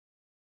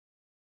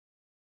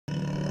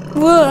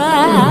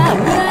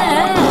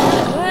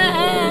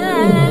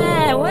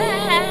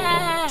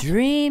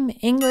Dream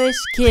English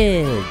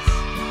Kids.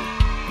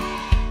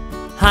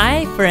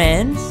 Hi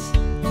friends,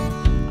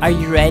 are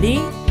you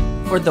ready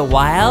for the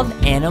Wild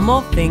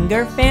Animal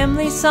Finger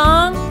Family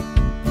song?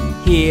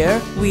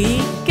 Here we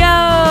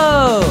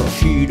go!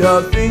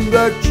 Cheetah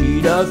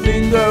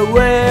finger,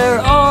 where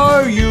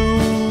are you?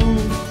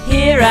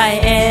 Here I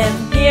am,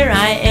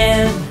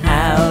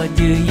 how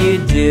do you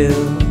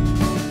do?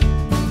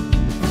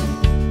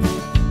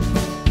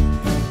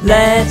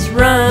 Let's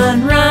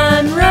run,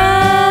 run, run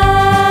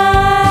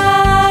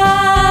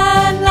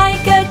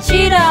like a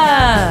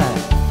cheetah.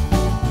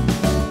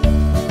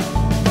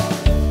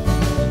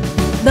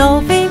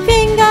 Dolphin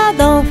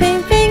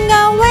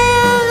finger,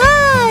 where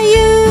are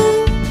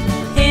you?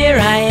 Here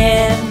I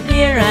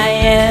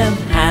am,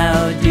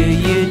 how do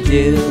you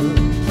do?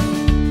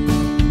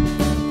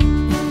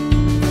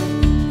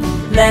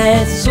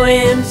 Let's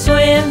swim,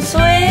 swim,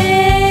 swim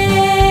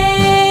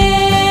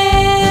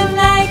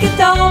like a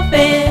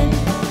dolphin.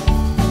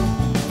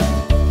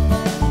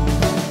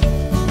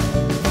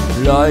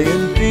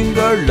 Lion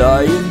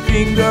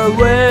finger,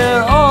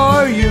 where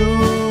are you?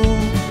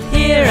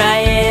 Here I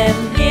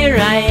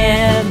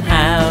am,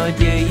 how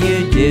do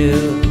you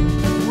do?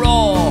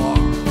 Roar,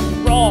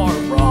 roar,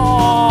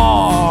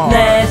 roar.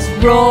 Let's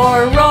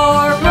roar,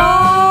 roar,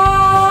 roar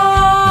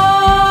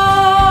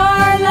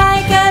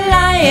like a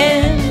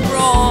lion.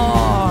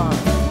 Roar,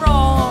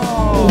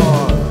 roar.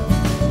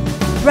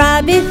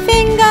 Rabbit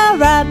finger,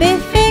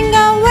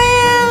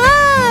 where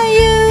are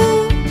you?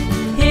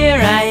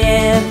 Here I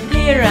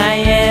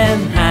am,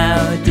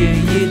 how do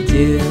you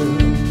do?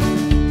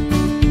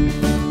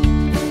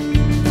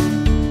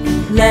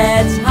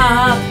 Let's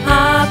hop,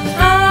 hop,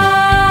 hop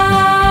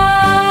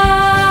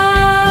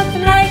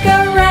like a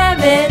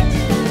rabbit.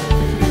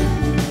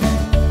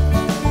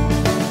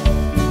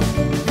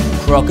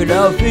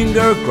 Crocodile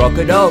finger,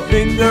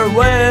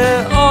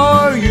 where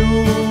are you?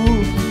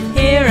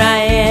 Here I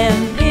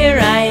am,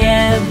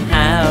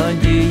 how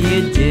do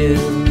you do?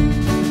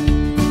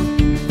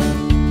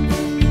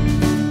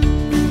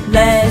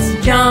 Let's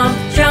jump,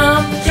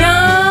 jump, jump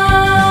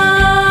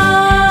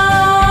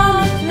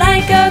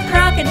like a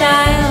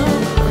crocodile.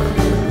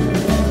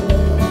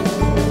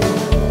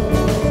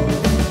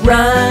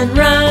 Run,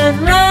 run,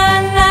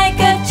 run like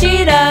a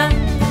cheetah.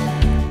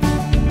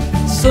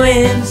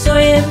 Swim,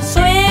 swim,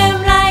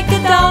 swim like a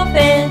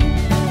dolphin.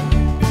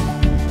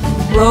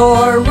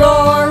 Roar,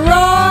 roar,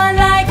 roar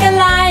like a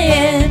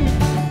lion.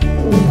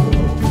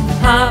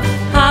 Hop,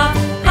 hop,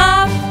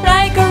 hop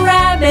like a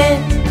rabbit.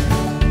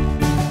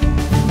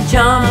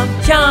 Jump,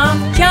 jump,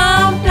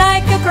 jump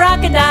like a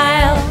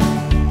crocodile.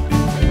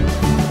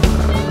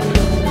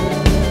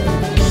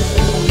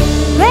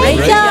 Great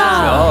Great job!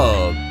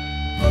 job.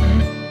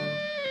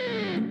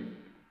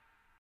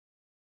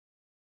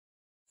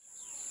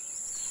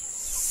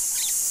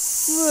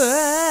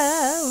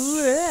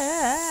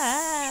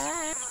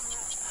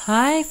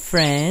 Hi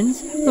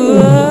friends.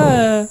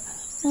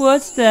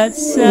 What's that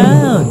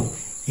sound?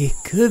 It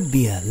could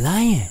be a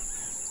lion,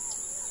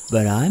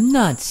 but I'm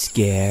not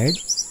scared.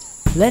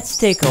 Let's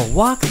take a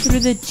walk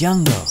through the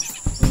jungle.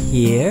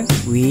 Here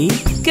we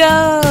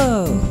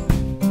go.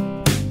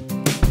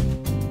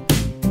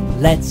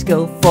 Let's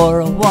go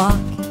for a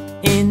walk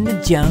in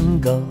the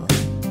jungle.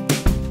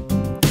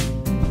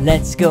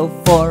 Let's go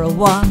for a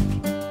walk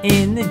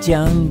in the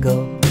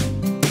jungle.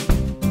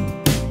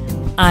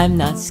 I'm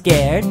not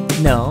scared,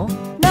 no,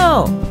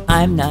 no.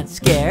 I'm not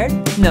scared,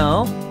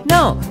 no,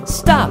 no.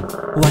 Stop!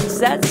 What's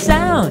that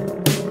sound?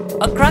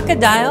 A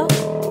crocodile?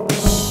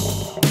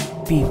 Shh!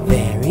 Be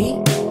very,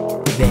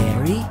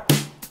 very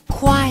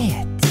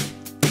quiet.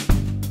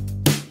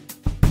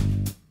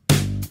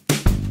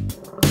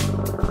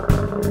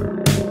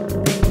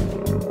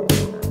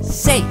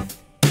 Safe.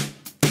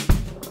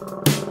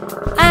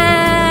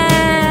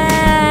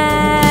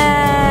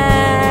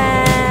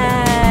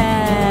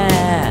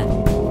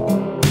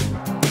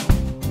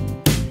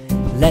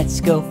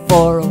 Let's go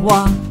for a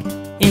walk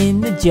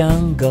in the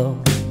jungle.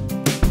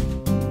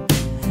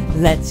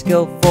 Let's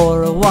go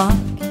for a walk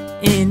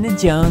in the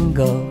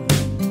jungle.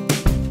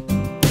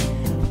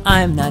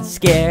 I'm not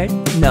scared,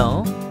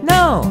 no,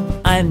 no.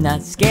 I'm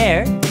not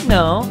scared,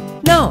 no,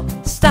 no.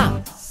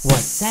 Stop!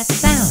 What's that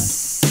sound?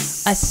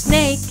 A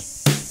snake?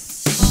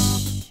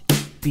 Shh!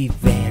 Be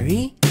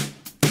very,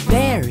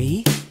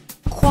 very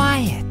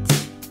quiet.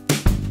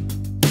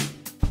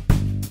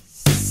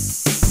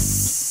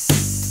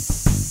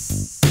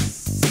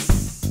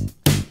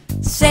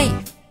 Safe.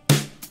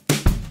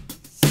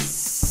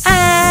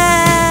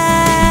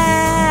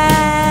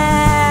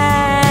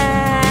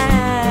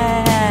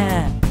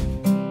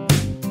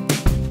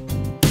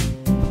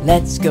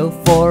 Let's go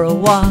for a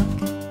walk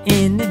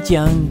in the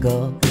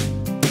jungle.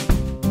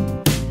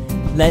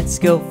 Let's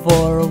go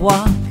for a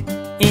walk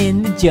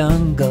in the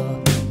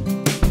jungle.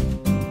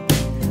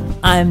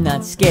 I'm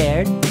not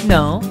scared,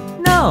 no,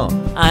 no.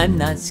 I'm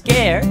not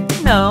scared,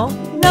 no,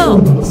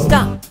 no.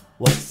 Stop!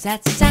 What's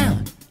that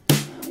sound?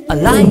 A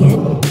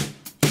lion?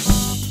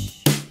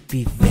 Shh!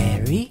 Be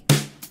very,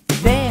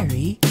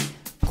 very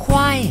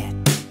quiet.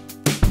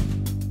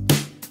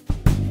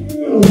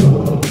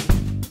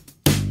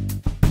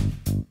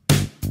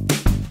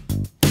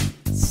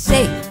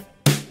 Safe.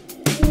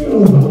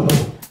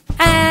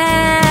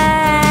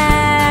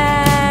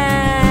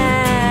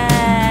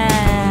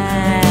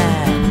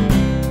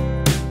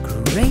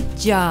 Great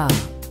job.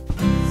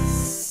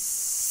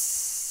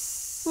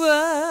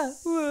 Whoa,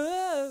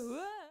 whoa,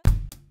 whoa.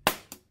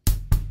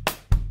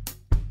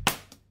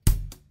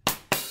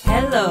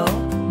 Hello,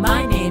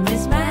 my name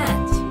is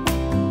Matt.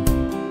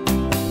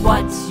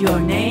 What's your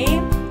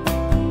name?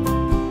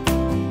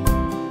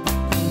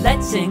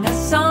 Let's sing a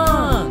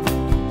song.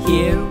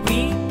 Here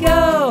we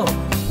go.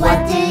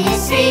 What do you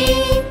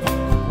see?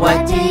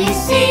 What do you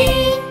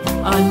see?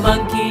 On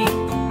monkey,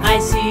 I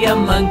see a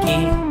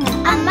monkey.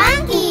 A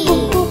monkey.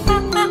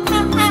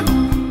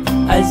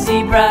 A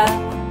zebra,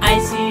 I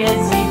see a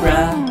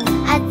zebra.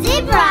 A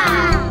zebra.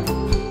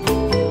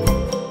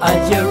 A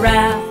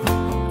giraffe,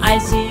 I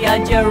see a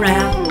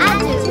giraffe. A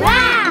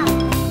giraffe.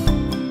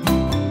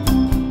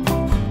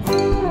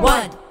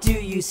 What do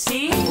you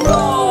see?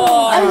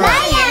 Roar! A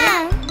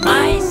lion.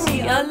 I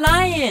see a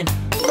lion.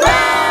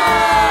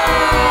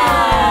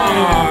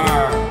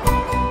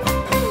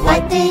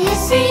 What do you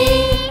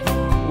see?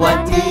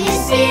 What do you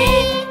see?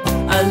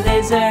 A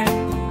lizard,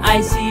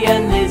 I see a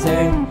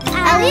lizard.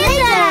 A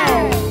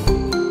lizard.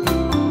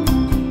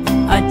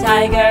 A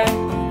tiger,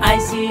 I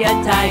see a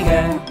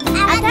tiger.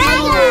 A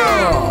tiger.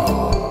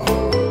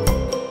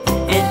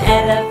 An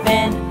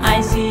elephant,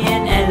 I see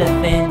an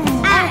elephant.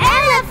 An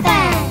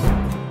elephant.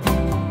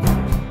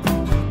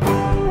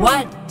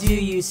 What do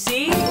you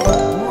see? A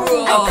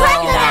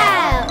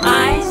crocodile.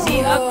 I see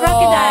a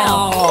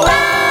crocodile.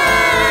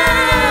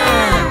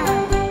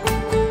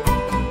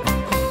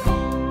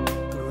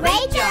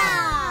 Great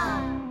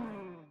job.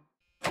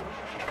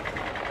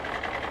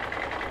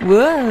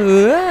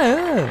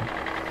 Whoa!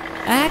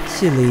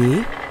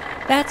 Actually,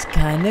 that's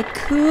kind of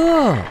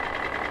cool.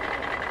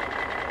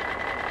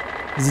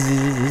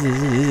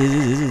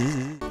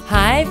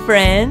 Hi,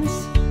 friends.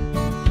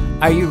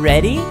 Are you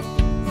ready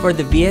for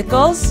the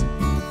vehicles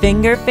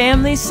Finger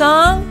Family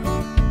song?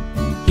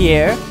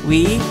 Here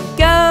we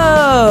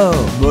go.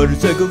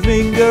 Motorcycle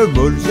finger,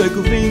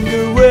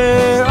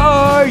 where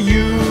are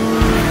you?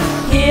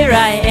 Here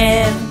I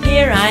am,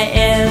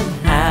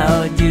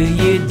 how do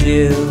you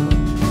do?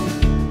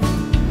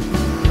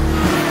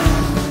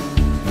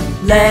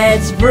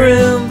 Let's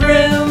vroom,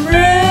 vroom,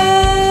 vroom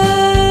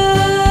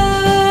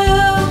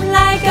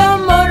like a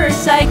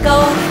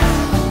motorcycle.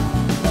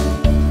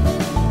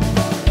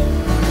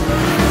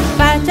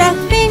 Fat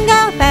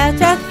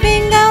truck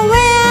finger,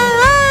 where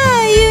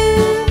are you?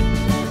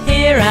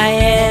 Here I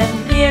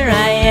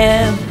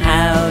am,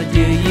 how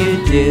do you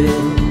do?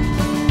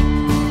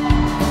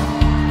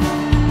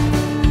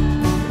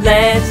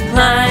 Let's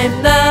climb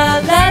the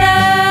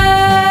ladder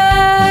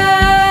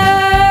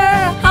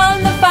on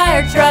the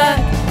fire truck.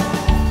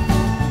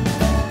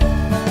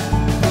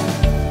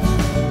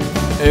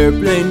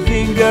 Airplane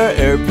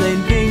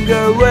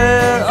finger,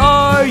 where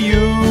are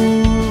you?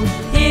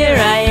 Here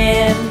I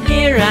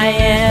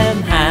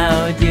am,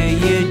 how do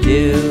you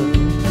do?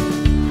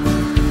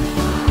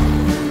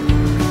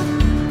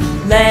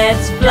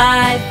 Let's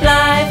fly,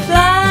 fly,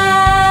 fly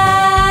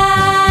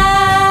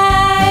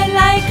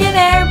like an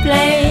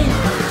airplane.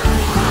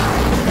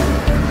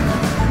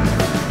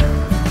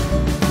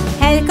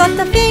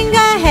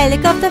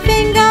 Helicopter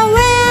finger,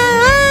 where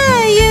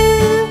are you?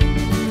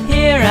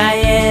 Here I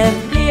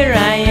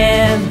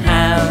am,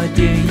 how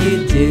do you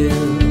do?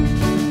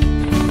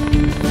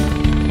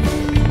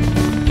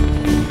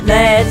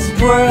 Let's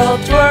twirl,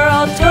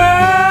 twirl,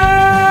 twirl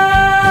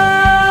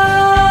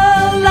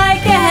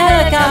like a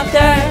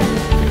helicopter.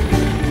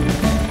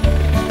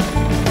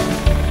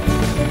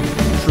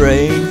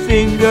 Train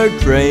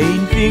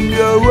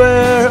finger,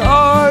 where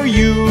are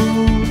you?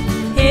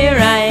 Here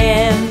I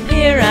am,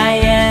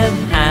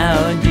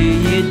 how do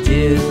you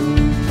do?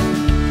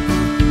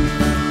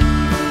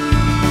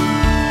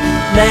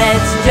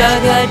 Let's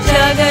chugga,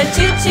 chugga,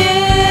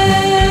 choo-choo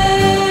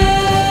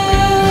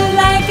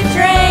like a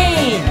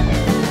train.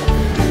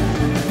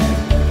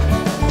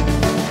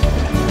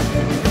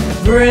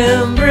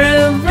 Vroom,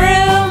 vroom,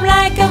 vroom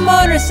like a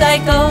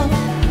motorcycle.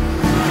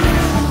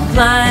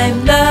 Climb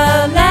the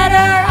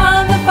ladder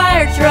on the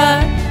fire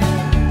truck.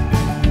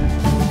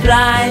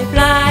 Fly,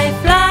 fly,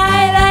 fly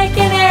like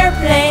an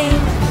airplane.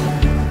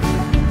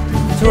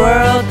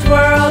 Twirl,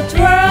 twirl,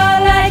 twirl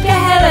like a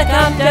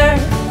helicopter.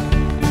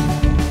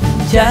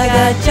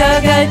 Chugga,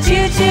 chugga,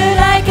 choo-choo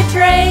like a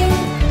train.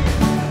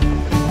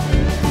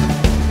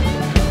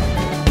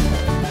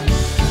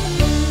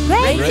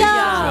 Great Great job.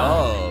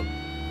 job.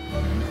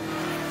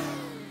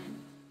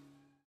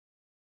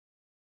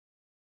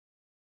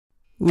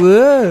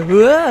 Whoa,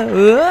 whoa,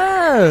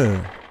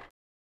 whoa.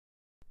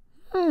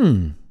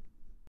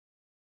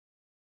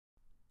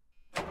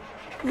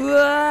 Whoa,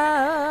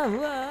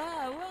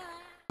 whoa,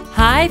 whoa.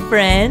 Hi,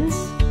 friends.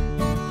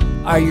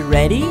 Are you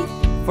ready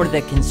for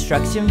the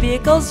Construction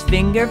Vehicles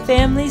Finger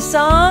Family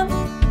song?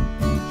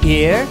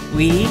 Here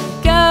we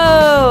go.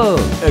 go!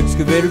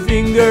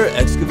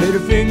 Excavator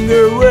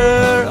finger,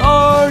 where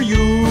are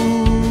you?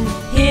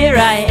 Here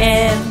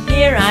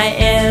I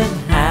am,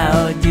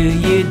 how do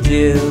you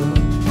do?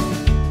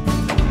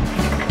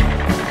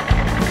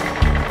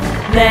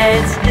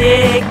 Let's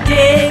dig,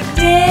 dig,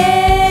 dig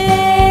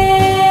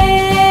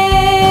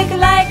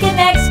like an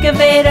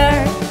excavator.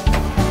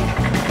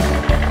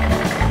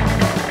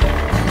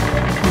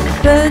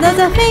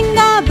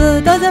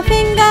 bulldozer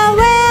finger,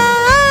 where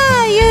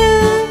are you?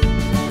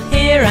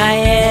 Here I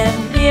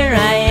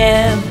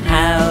am,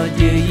 how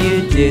do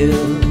you do?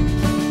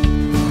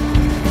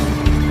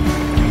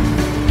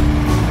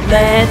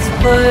 Let's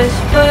push,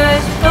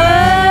 push,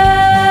 push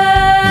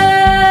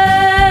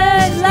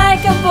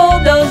like a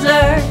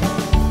bulldozer.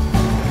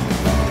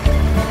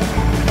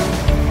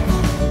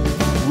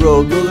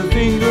 Road roller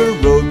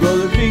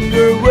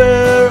finger,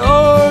 where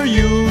are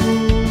you?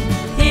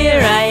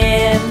 Here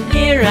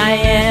I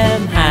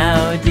am,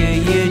 how do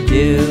you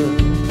do?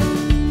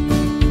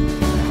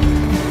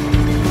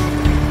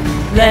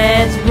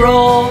 Let's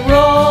roll,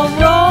 roll,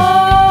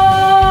 roll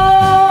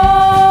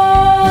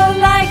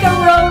like a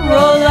road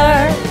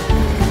roller.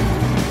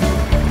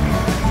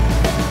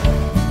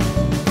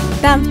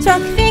 Dump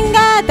truck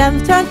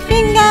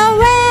finger,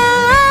 where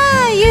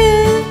are you?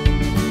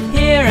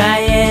 Here I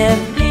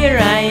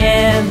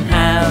am,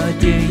 how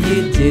do you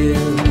do?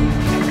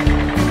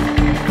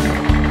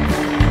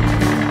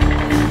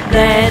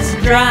 Let's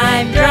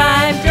drive,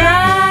 drive,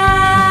 drive,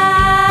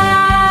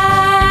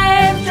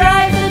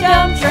 drive the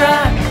dump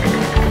truck.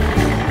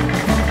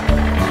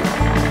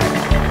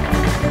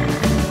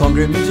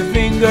 Concrete mixer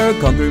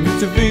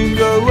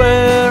finger,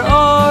 where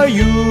are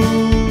you?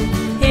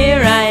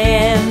 Here I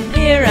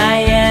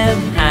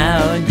am,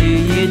 how do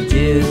you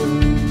do?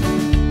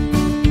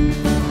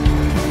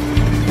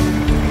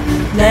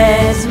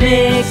 Let's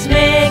mix,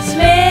 mix,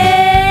 mix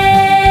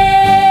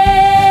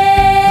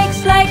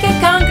like a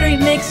concrete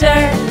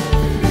mixer.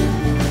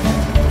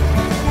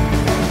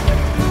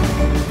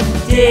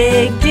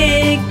 Dig,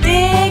 dig,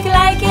 dig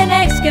like an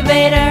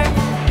excavator.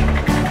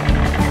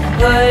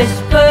 Push,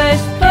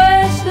 push,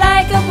 push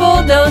like a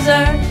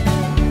bulldozer.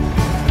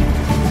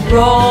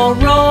 Roll,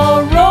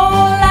 roll,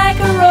 roll like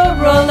a road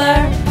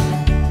roller.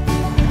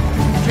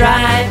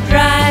 Drive,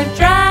 drive,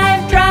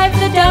 drive, drive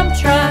the dump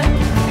truck.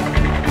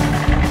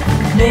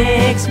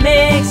 Mix,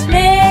 mix,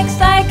 mix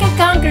like a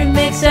concrete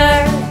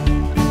mixer.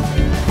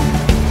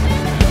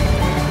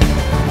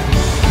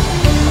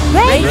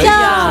 Great Great job!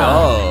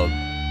 job!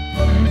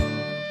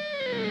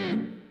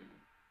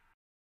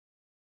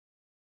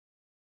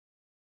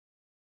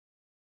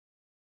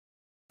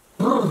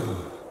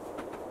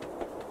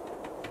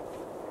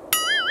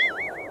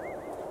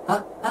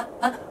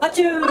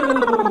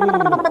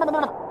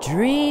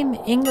 Dream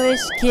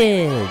English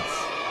Kids.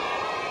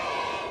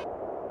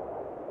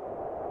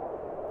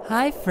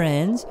 Hi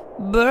friends,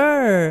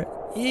 brr,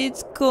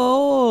 it's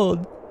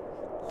cold.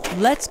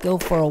 Let's go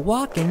for a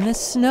walk in the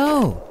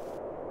snow.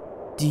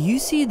 Do you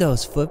see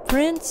those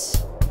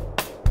footprints?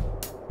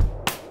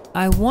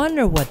 I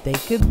wonder what they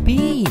could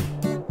be.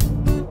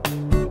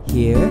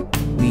 Here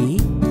we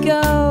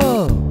go.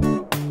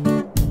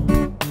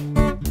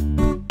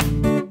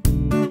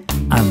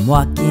 I'm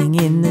walking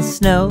in the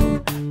snow.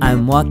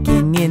 I'm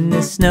walking in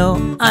the snow.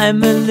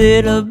 I'm a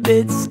little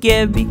bit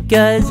scared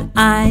because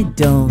I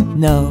don't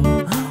know.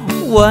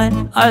 What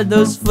are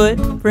those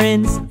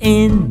footprints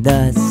in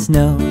the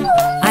snow?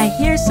 I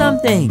hear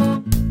something.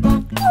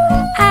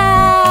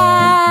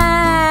 Ah!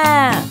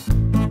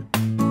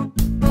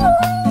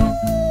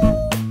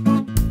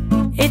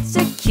 It's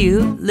a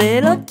cute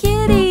little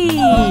kitty.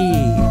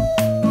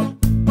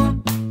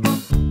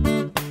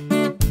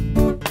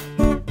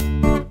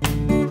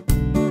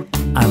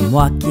 I'm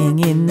walking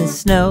in the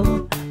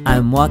snow.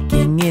 I'm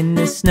walking in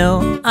the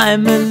snow.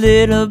 I'm a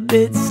little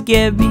bit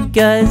scared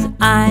because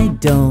I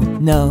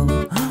don't know.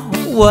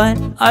 What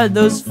are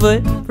those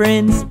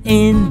footprints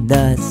in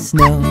the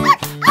snow?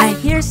 I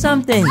hear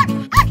something.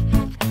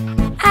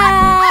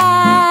 Ah!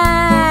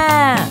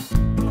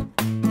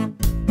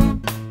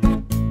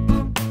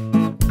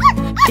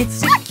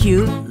 It's a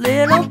cute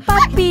little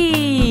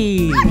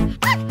puppy.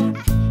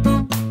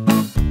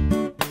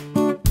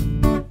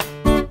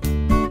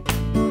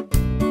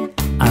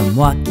 I'm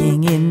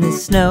walking in the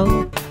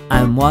snow.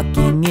 I'm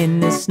walking in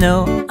the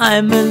snow.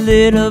 I'm a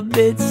little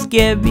bit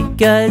scared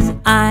because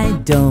I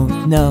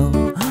don't know.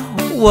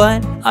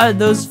 What are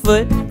those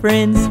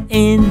footprints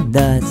in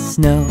the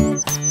snow?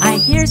 I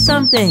hear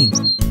something.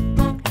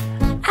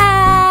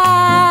 Ah!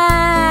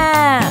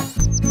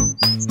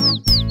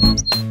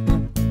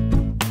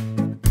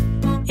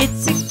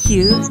 It's a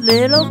cute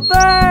little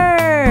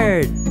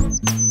bird.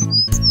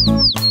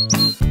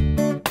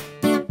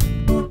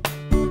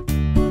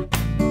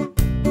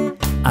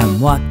 I'm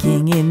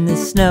walking in the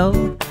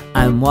snow.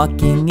 I'm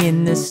walking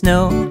in the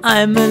snow.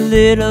 I'm a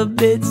little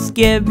bit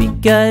scared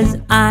because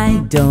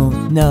I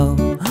don't know.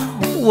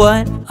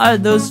 What are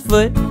those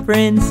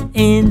footprints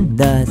in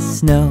the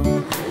snow?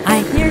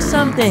 I hear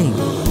something.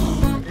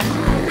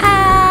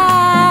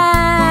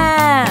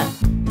 Ah!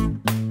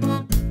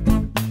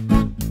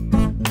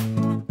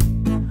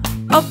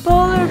 a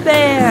polar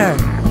bear.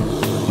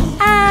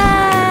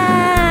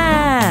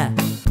 Ah!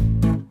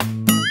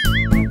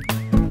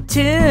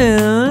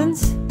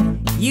 Tunes,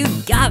 you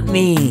got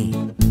me.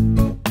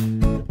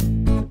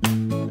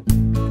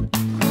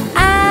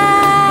 Ah!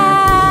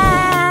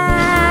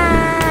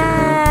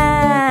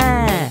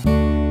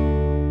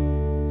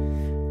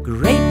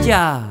 Great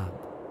job.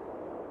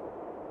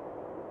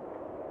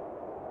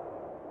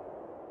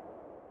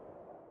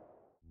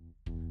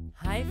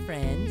 Hi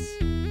friends,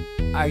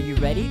 are you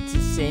ready to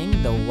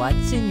sing the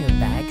What's in Your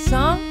Bag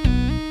song?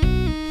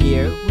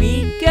 Here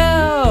we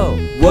go!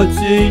 What's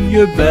in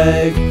your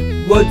bag?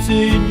 What's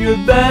in your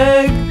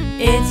bag?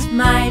 It's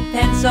my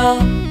pencil,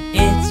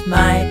 it's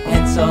my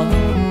pencil.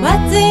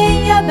 What's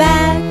in your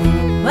bag?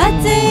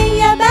 What's in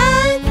your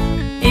bag?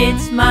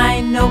 It's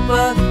my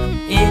notebook,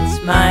 it's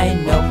my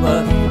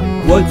notebook.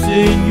 What's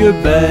in your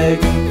bag?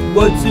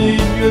 What's in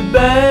your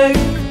bag?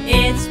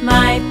 It's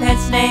my pet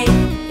snake,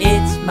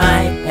 it's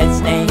my pet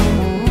snake.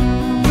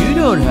 You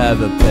don't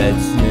have a pet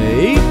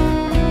snake.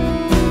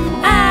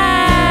 Ah!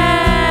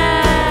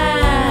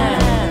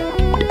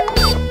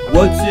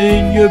 What's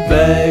in your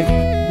bag?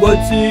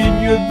 What's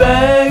in your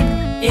bag?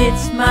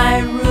 It's my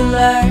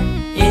ruler,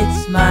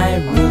 it's my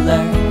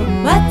ruler.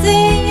 What's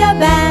in your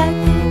bag?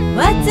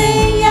 What's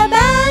in your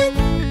bag?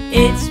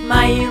 It's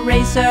my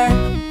eraser,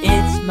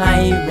 it's my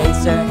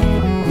eraser.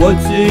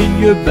 What's in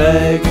your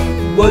bag?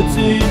 What's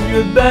in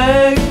your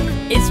bag?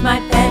 It's my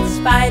pet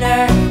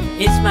spider,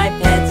 it's my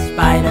pet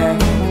spider.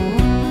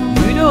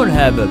 You don't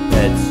have a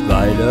pet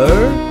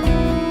spider.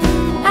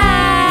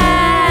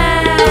 Ah!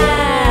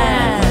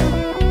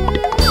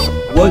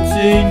 What's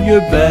in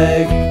your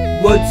bag?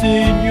 What's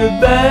in your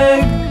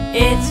bag?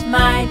 It's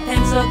my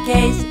pencil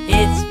case,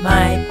 it's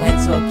my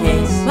pencil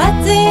case.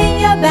 What's in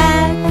your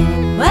bag?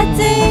 What's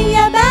in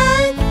your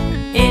bag?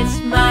 It's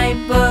my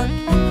book,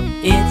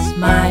 it's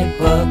my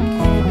book.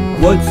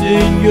 What's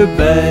in your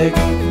bag?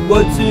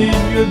 What's in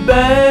your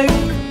bag?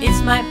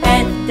 It's my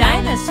pet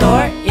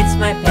dinosaur, it's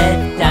my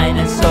pet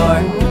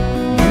dinosaur.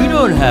 You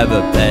don't have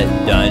a pet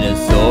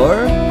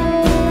dinosaur.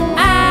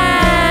 Ah!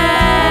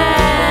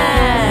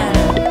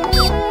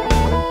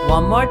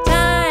 One more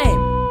time,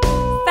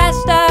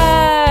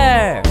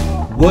 faster!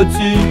 What's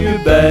in your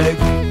bag?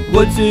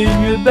 What's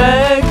in your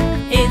bag?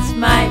 It's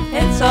my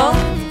pencil,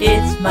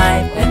 it's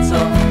my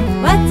pencil.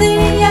 What's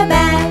in your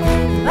bag?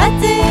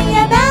 What's in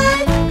your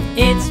bag?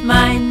 It's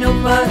my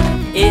notebook,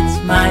 it's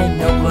my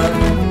notebook.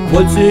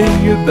 What's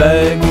in your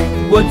bag?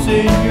 What's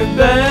in your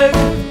bag?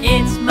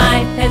 It's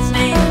my pet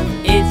snake,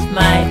 it's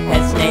my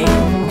pet snake.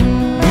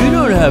 You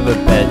don't have a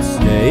pet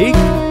snake.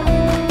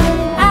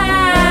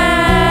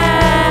 Ah!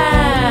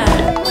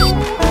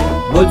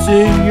 What's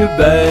in your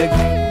bag?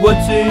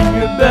 What's in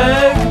your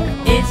bag?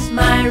 It's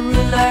my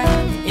ruler,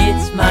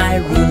 it's my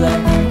ruler.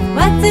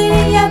 What's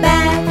in your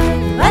bag?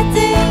 What's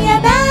in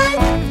your bag?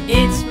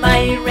 It's my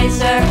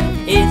eraser,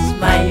 it's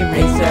my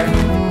eraser.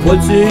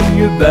 What's in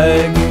your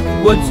bag?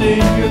 What's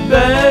in your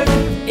bag?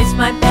 It's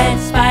my pet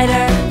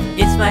spider,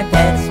 it's my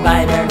pet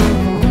spider.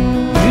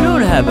 You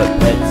don't have a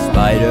pet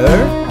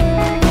spider.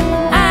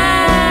 Ah!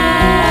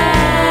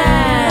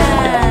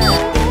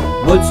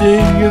 What's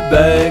in your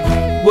bag?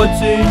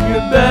 What's in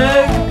your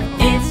bag?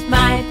 It's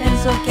my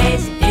pencil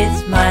case,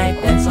 it's my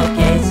pencil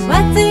case.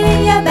 What's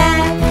in your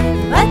bag?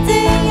 What's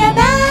in your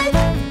bag?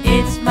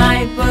 It's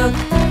my book,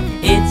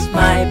 it's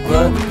my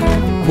book.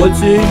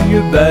 What's in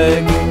your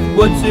bag?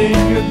 What's in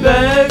your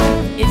bag?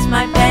 It's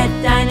my pet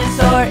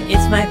dinosaur,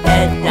 it's my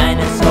pet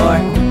dinosaur.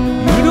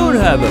 You don't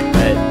have a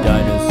pet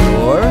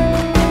dinosaur.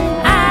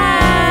 Ah!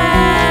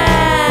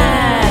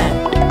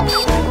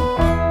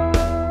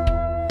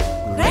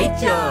 Great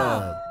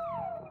job!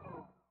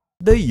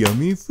 The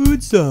yummy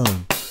food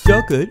song.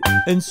 Chocolate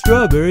and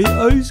strawberry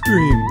ice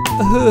cream.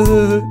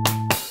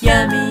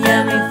 Yummy,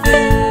 yummy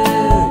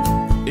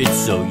food. It's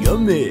so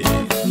yummy.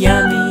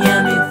 Yummy,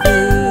 yummy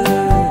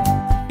food.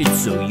 It's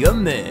so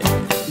yummy.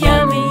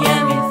 Yummy,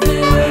 yummy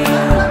food.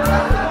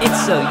 It's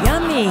so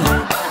yummy.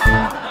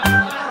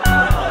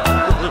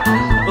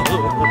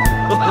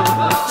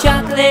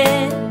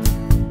 Chocolate.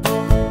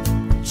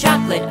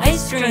 Chocolate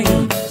ice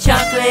cream.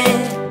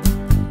 Chocolate.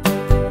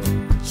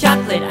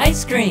 Chocolate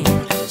ice cream.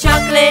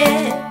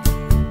 Chocolate.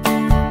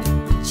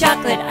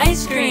 Chocolate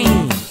ice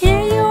cream.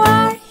 Here you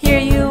are, here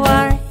you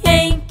are.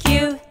 Thank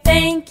you,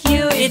 thank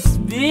you. It's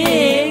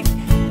big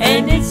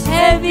and it's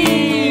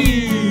heavy.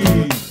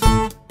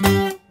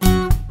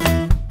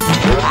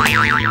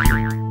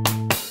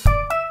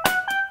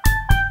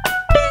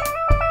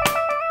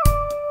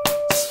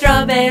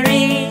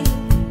 Strawberry.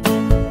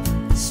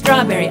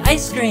 Strawberry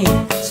ice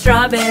cream.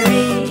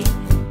 Strawberry.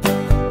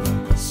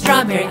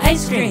 Strawberry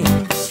ice cream.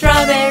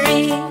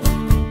 Strawberry.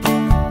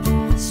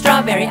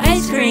 Strawberry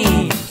ice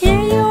cream. Here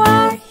you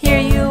are, here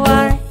you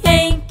are.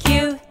 Thank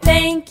you,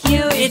 thank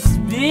you. It's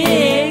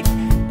big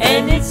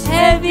and it's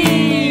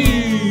heavy.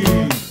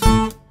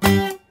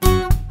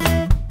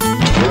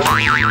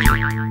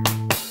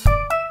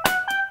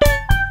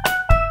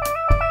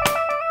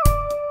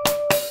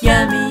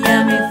 Yummy,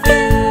 yummy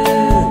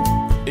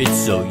food.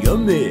 It's so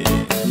yummy.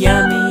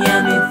 Yummy,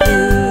 yummy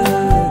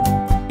food.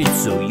 It's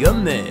so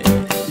yummy.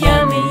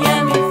 Yummy,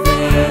 yummy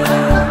food.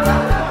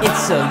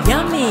 It's so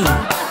yummy.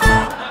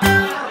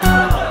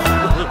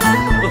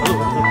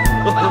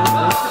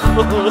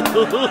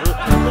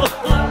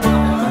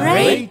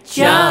 Great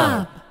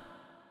job.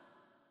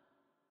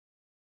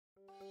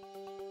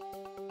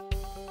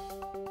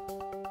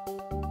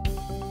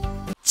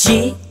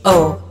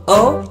 G-O-O-D-B-Y-E.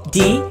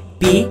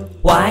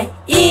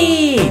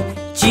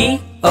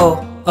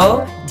 G-O-O-D-B-Y-E.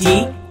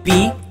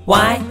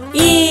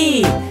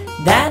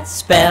 That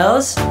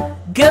spells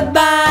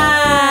goodbye.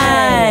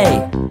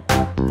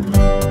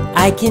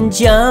 I can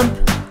jump,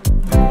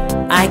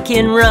 I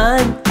can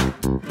run,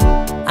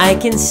 I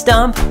can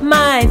stomp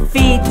my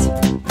feet.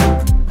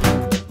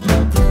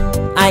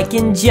 I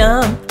can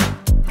jump,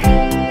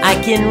 I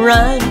can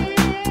run,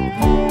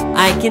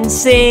 I can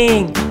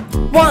sing.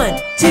 1,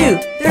 2,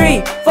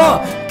 3, 4.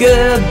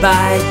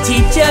 Goodbye,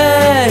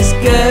 teachers.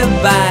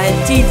 Goodbye,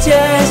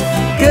 teachers.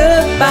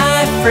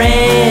 Goodbye,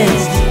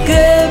 friends.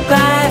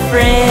 Goodbye,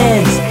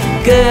 friends.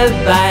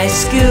 Goodbye,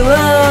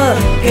 school.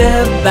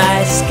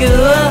 Goodbye,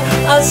 school.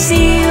 I'll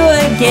see you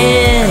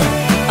again.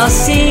 I'll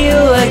see you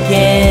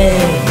again.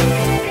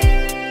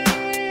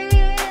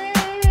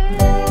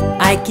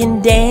 I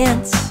can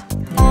dance.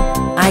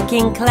 I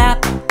can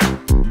clap.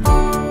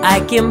 I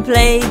can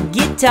play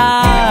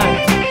guitar.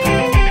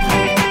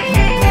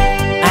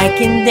 I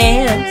can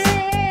dance,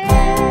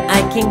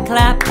 I can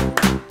clap,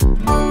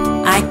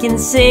 I can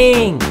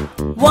sing.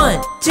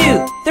 1,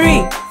 2,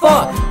 3,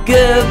 4.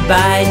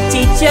 Goodbye,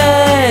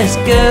 teachers.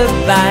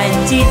 Goodbye,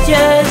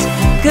 teachers.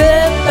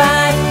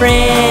 Goodbye,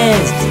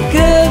 friends.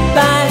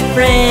 Goodbye,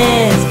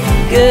 friends.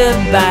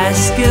 Goodbye,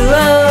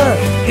 school.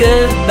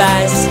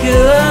 Goodbye,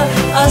 school.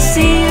 I'll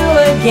see you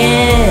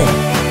again.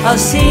 I'll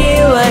see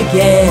you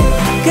again.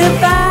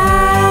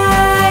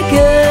 Goodbye,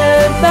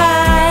 goodbye.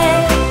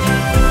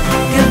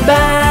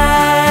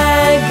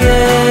 Goodbye,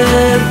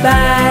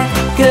 goodbye,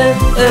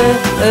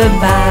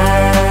 goodbye.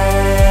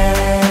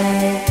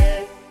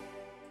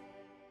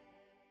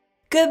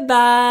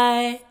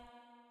 Goodbye.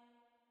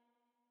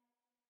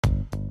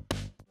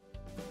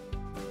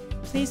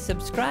 Please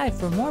subscribe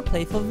for more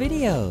playful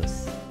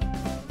videos.